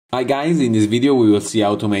Hi guys, in this video we will see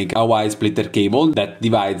how to make a Y splitter cable that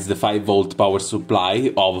divides the 5V power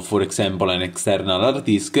supply of, for example, an external hard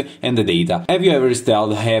disk and the data. Have you ever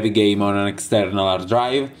installed a heavy game on an external hard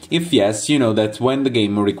drive? If yes, you know that when the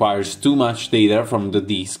game requires too much data from the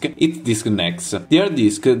disk, it disconnects. The hard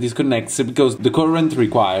disk disconnects because the current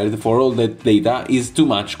required for all that data is too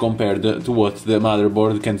much compared to what the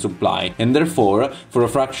motherboard can supply, and therefore, for a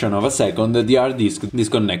fraction of a second, the hard disk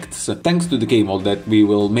disconnects. Thanks to the cable that we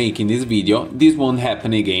will make in this video, this won't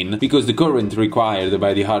happen again, because the current required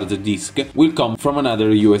by the hard disk will come from another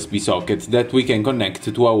USB socket that we can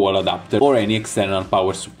connect to a wall adapter or any external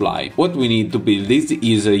power supply. What we need to build this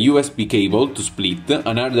is a USB cable to split,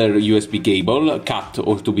 another USB cable cut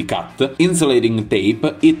or to be cut, insulating tape,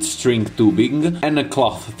 heat shrink tubing, and a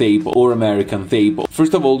cloth tape or American tape.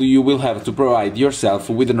 First of all, you will have to provide yourself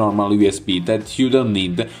with a normal USB that you don't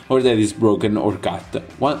need or that is broken or cut.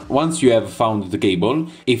 Once you have found the cable,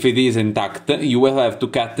 if it is intact, you will have to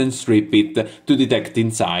cut and strip it to detect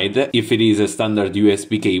inside, if it is a standard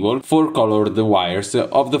USB cable, 4 colored wires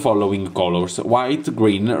of the following colors: white,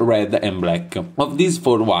 green, red and black. Of these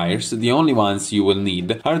 4 wires, the only ones you will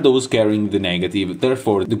need are those carrying the negative,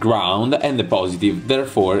 therefore the ground, and the positive,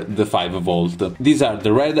 therefore the 5V. These are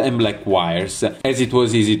the red and black wires, as it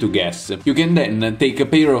was easy to guess. You can then take a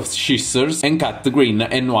pair of scissors and cut the green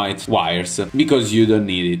and white wires, because you don't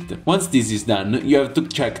need it. Once this is done, you have to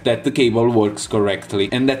check that the cable works correctly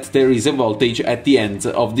and that there is a voltage at the ends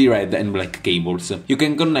of the red and black cables. You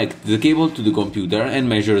can connect the cable to the computer and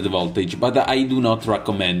measure the voltage, but I do not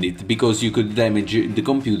recommend it, because you could damage the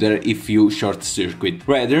computer if you short circuit.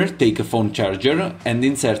 Rather, take a phone charger and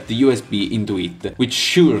insert the USB into it, which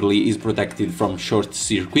surely is protected from short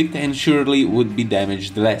circuit and surely would be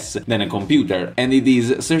damaged less than a computer, and it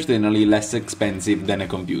is certainly less expensive than a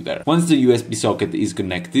computer. Once the USB socket is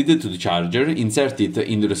connected to the charger, insert it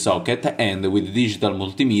into the socket and with the digital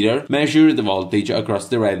multimeter measure the voltage across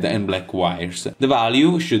the red and black wires. The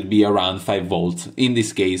value should be around 5V, in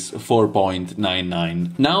this case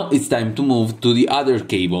 4.99. Now it's time to move to the other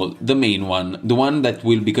cable, the main one, the one that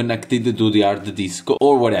will be connected to the hard disk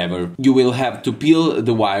or whatever. You will have to peel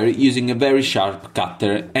the wire using a very sharp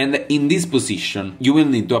cutter, and in this position you will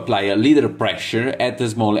need to apply a little pressure at a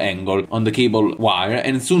small angle on the cable wire,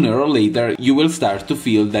 and sooner or later you will start to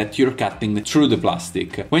feel that you're cutting through the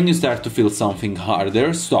plastic. When you start to feel something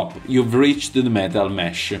harder, stop. You've reached the metal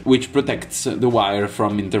mesh, which protects the wire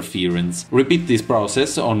from interference. Repeat this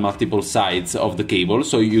process on multiple sides of the cable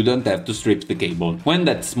so you don't have to strip the cable. When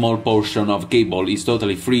that small portion of cable is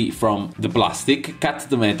totally free from the plastic, cut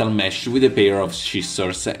the metal mesh with a pair of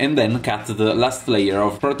scissors and then cut the last layer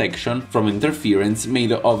of protection from interference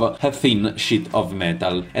made of a thin sheet of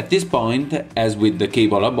metal. At this point, as with the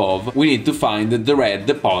cable above, we need to find the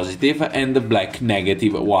red positive and the black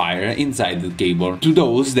negative wire inside the cable. To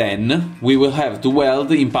those, then, we will have to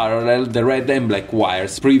weld in parallel the red and black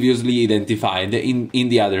wires previously identified in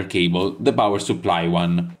the other cable, the power supply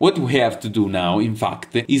one. What we have to do now, in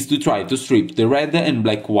fact, is to try to strip the red and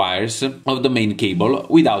black wires of the main cable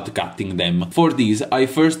without cutting them. For this, I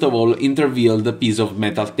first of all intervealed a piece of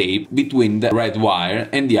metal tape between the red wire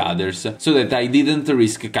and the others, so that I didn't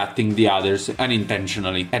risk cutting the others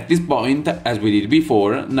unintentionally. At this point, as we did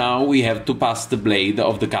before, now we have to pass the blade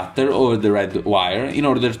of the cutter over the red wire in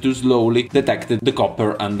order to slowly detect the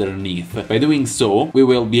copper underneath. By doing so, we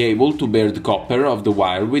will be able to bear the copper of the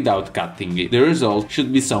wire without cutting it. The result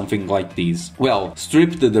should be something like this. Well,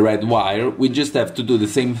 stripped the red wire, we just have to do the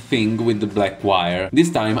same thing with the black wire.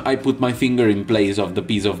 This time I put my finger in place of the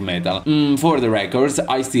piece of metal. For the records,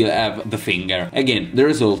 I still have the finger. Again, the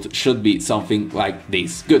result should be something like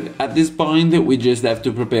this. Good, at this point we just have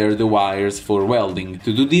to prepare the wires for welding.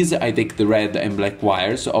 To do this, I take the red and black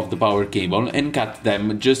wires of the power cable and cut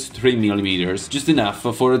them just 3mm, just enough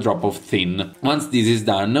for a drop of thin. Once this is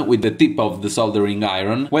done, with the tip of the soldering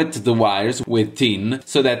iron, wet the wires with tin,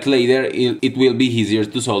 so that later it will be easier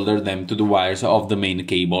to solder them to the wires of the main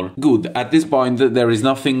cable. Good, at this point there is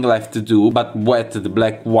nothing left to do but wet the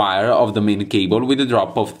black wire of the main cable with a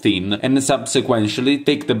drop of tin, and subsequently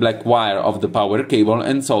take the black wire of the power cable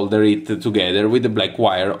and solder it together with the black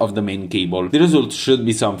wire of the main cable. The result should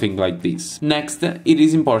be something like this. Next, it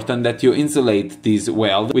is important that you insulate this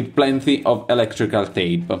weld with plenty of electrical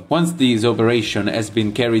tape. Once this operation has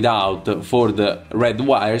been carried out for the red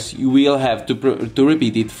wires, you will have to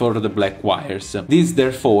repeat it for the black wires. This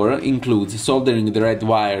therefore includes soldering the red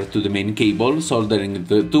wire to the main cable, soldering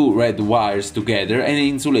the 2 red wires together and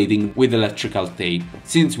insulating with electrical tape.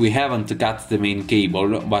 Since we haven't cut the main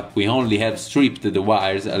cable, but we only have stripped the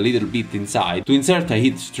wires a little bit inside, to insert a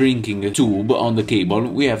heat shrinking tube on the cable,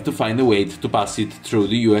 we have to find a way to pass pass it through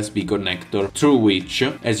the USB connector, through which,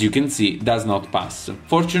 as you can see, does not pass.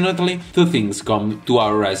 Fortunately, two things come to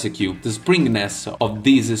our rescue: the springiness of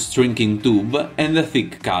this shrinking tube and the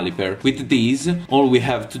thick caliper. With these, all we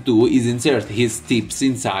have to do is insert his tips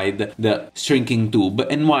inside the shrinking tube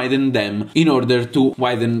and widen them in order to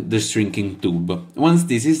widen the shrinking tube. Once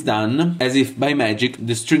this is done, as if by magic,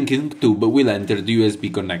 the shrinking tube will enter the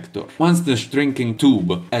USB connector. Once the shrinking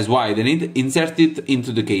tube has widened, insert it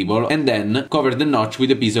into the cable and then cover the notch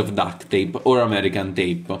with a piece of duct tape or American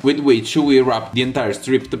tape, with which we wrap the entire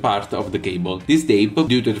stripped part of the cable. This tape,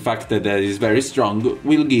 due to the fact that it is very strong,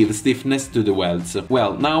 will give stiffness to the welds.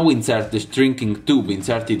 Well, now insert the shrinking tube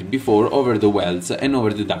inserted before over the welds and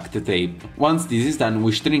over the duct tape. Once this is done,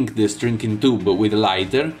 we shrink the shrinking tube with a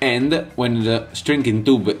lighter, and when the shrinking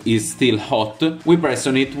tube is still hot, we press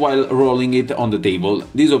on it while rolling it on the table.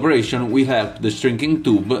 This operation will help the shrinking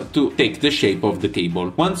tube to take the shape of the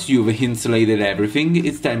cable. Once you've insulated everything,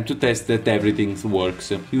 it's time to test that everything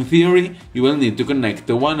works. In theory, you will need to connect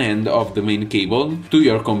one end of the main cable to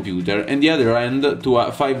your computer and the other end to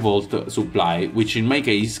a 5-volt supply, which in my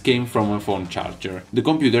case came from a phone charger. The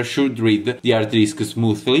computer should read the hard disk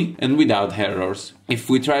smoothly and without errors. If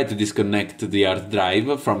we try to disconnect the hard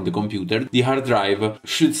drive from the computer, the hard drive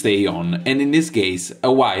should stay on, and in this case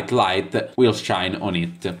a white light will shine on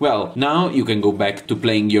it. Well, now you can go back to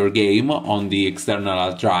playing your game on the external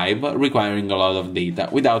hard drive, requiring a lot of data,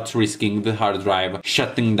 without risking the hard drive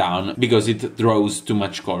shutting down because it draws too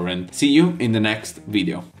much current. See you in the next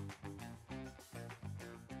video.